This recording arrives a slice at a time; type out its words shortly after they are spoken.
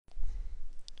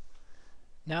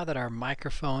Now that our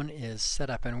microphone is set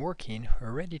up and working,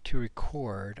 we're ready to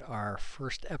record our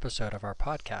first episode of our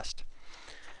podcast.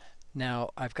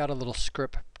 Now, I've got a little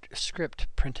script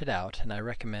printed out, and I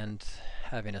recommend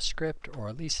having a script or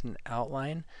at least an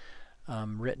outline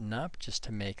written up just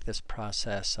to make this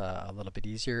process a little bit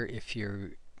easier. If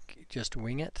you just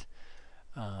wing it,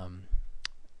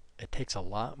 it takes a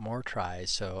lot more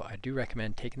tries, so I do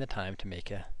recommend taking the time to make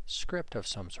a script of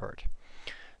some sort.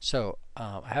 So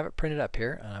I have it printed up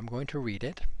here, and I'm going to read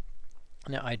it.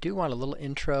 Now, I do want a little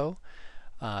intro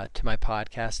to my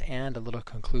podcast and a little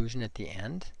conclusion at the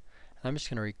end. And I'm just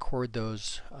going to record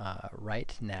those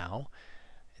right now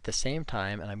at the same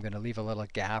time, and I'm going to leave a little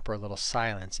gap or a little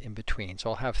silence in between.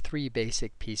 So I'll have three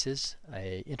basic pieces: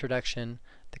 a introduction,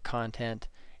 the content,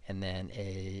 and then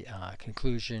a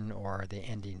conclusion or the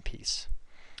ending piece.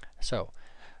 So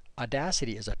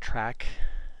Audacity is a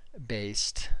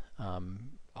track-based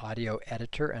audio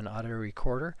editor and audio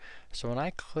recorder. So when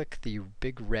I click the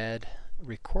big red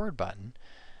record button,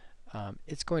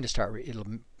 it's going to start,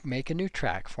 it'll make a new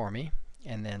track for me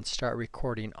and then start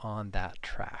recording on that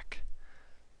track.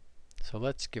 So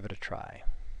let's give it a try.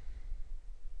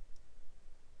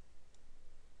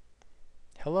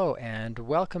 Hello and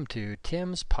welcome to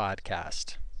Tim's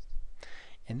podcast.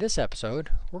 In this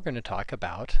episode, we're going to talk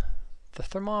about the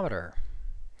thermometer.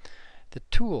 The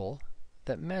tool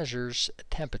that measures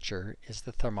temperature is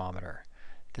the thermometer.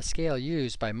 The scale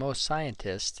used by most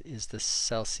scientists is the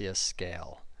Celsius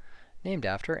scale, named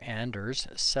after Anders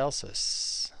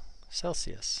Celsius.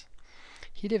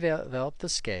 He developed the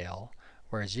scale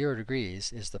where 0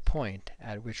 degrees is the point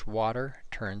at which water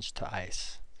turns to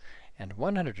ice, and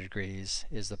 100 degrees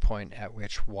is the point at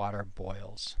which water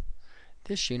boils.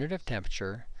 This unit of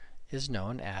temperature is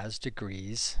known as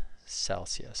degrees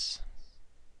Celsius.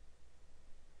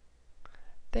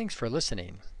 Thanks for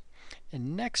listening.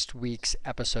 In next week's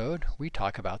episode, we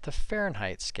talk about the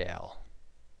Fahrenheit scale.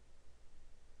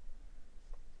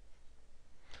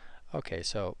 Okay,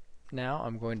 so now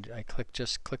I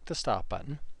just click the stop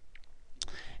button,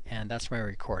 and that's my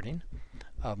recording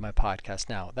of my podcast.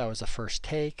 Now, that was the first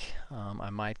take. I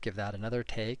might give that another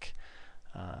take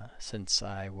since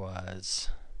I was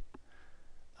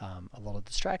a little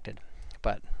distracted,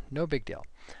 but no big deal.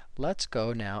 Let's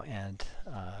go now and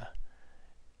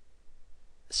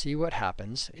see what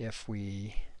happens if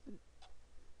we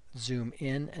zoom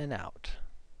in and out.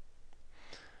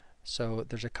 So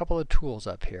there's a couple of tools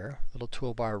up here, little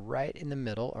toolbar right in the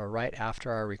middle or right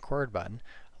after our record button,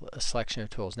 a selection of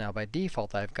tools. Now by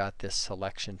default I've got this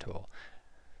selection tool.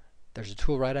 There's a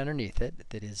tool right underneath it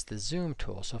that is the zoom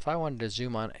tool. So if I wanted to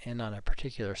zoom in on a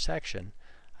particular section,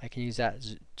 I can use that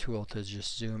tool to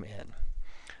just zoom in.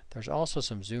 There's also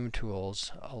some zoom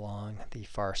tools along the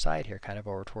far side here, kind of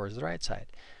over towards the right side.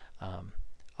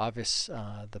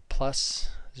 The plus,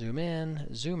 zoom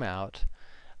in, zoom out,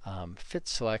 fit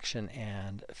selection,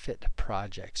 and fit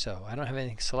project. So I don't have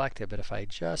anything selected, but if I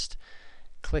just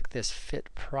click this fit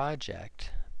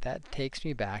project, that takes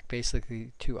me back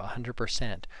basically to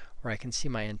 100%, where I can see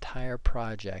my entire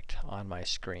project on my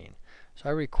screen. So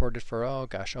I recorded for, oh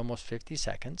gosh, almost 50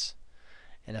 seconds.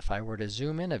 And if I were to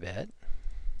zoom in a bit,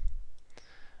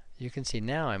 you can see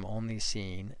now I'm only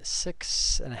seeing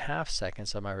 6.5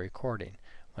 seconds of my recording.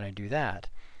 When I do that,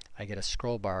 I get a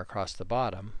scroll bar across the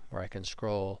bottom where I can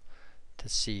scroll to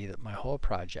see my whole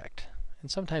project.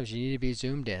 And sometimes you need to be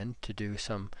zoomed in to do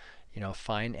some,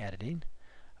 fine editing,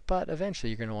 but eventually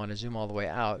you're going to want to zoom all the way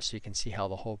out so you can see how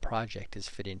the whole project is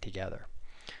fitting together.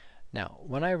 Now,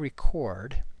 when I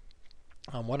record,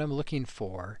 what I'm looking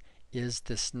for is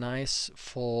this nice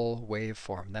full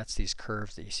waveform. That's these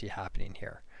curves that you see happening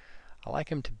here. I like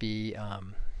them to be,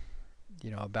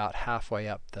 about halfway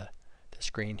up the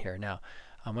screen here. Now,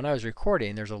 when I was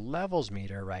recording, there's a levels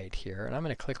meter right here, and I'm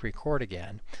going to click record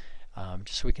again,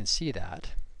 just so we can see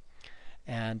that.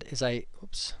 And as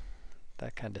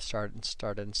that kind of started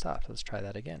and stopped. Let's try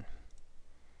that again.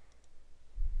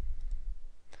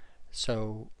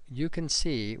 So you can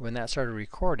see when that started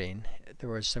recording, there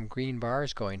was some green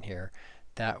bars going here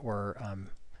that were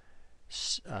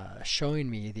showing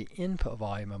me the input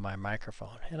volume of my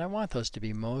microphone, and I want those to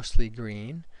be mostly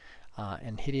green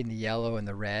and hitting the yellow and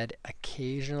the red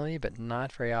occasionally, but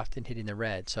not very often hitting the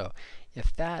red. So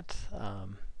if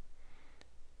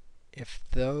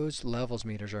those levels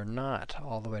meters are not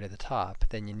all the way to the top,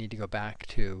 then you need to go back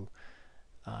to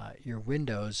your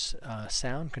Windows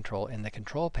sound control in the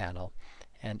control panel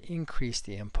and increase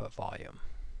the input volume.